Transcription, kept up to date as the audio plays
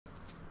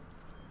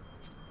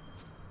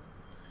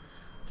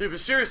Dude, but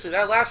seriously,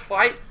 that last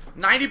fight,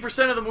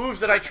 90% of the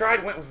moves that I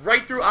tried went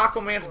right through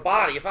Aquaman's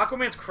body. If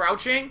Aquaman's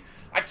crouching,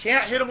 I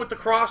can't hit him with the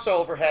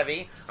crossover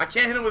heavy. I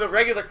can't hit him with a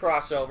regular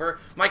crossover.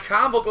 My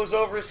combo goes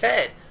over his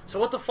head. So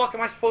what the fuck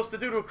am I supposed to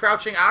do to a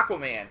crouching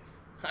Aquaman?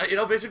 You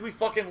know, basically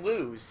fucking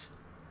lose.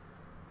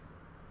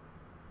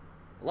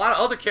 A lot of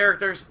other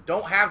characters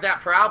don't have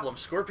that problem.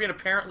 Scorpion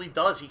apparently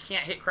does. He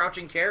can't hit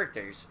crouching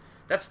characters.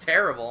 That's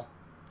terrible.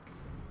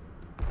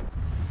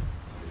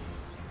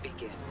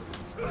 Begin.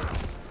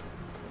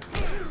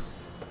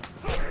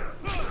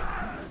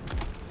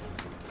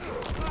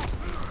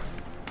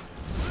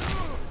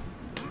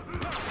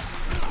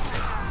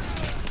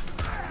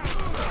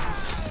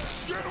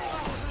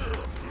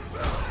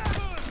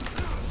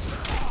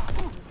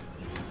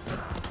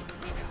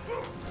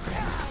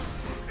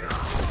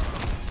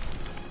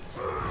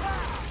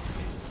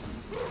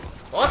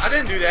 What? I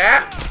didn't do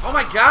that. Oh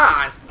my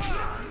god.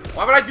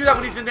 Why would I do that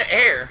when he's in the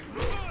air?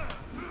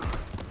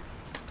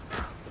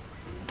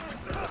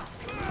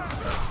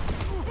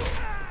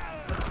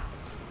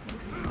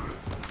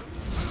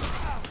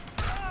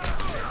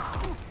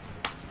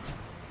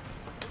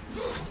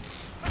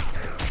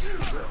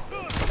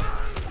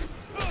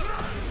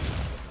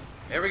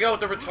 There we go with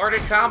the retarded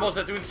combos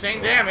that do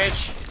insane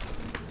damage.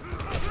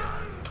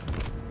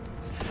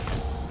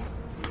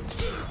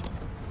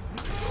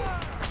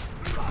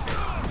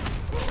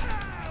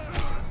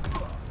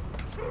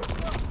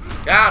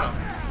 Got him.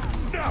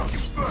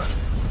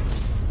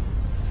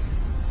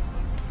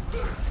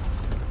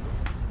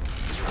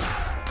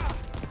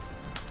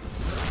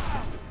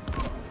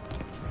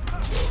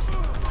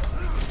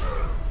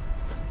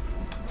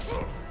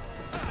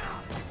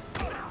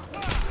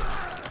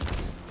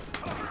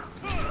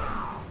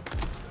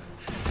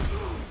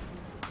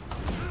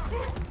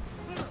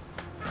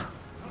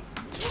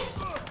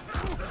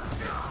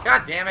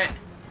 God damn it.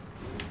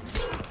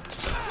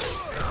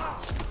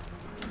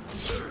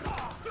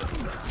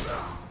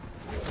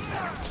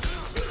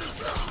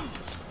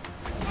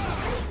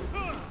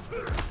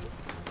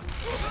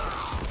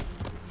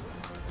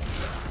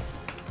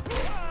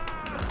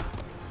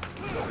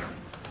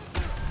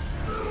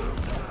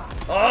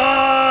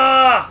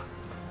 Ah!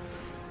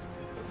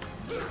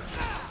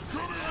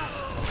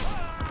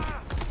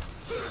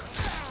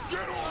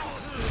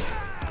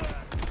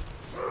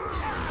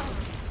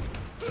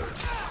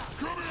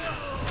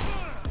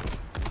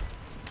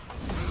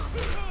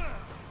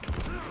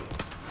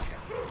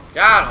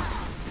 Got him.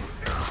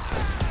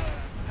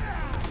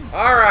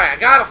 Alright, I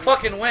gotta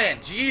fucking win.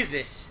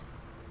 Jesus.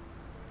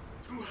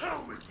 To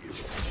hell with you.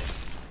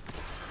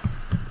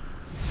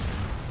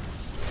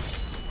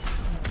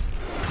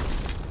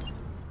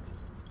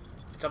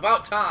 It's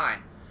about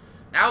time.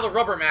 Now the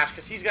rubber match,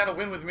 because he's got to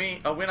win with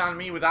me, a win on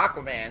me with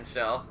Aquaman,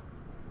 so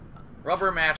rubber match.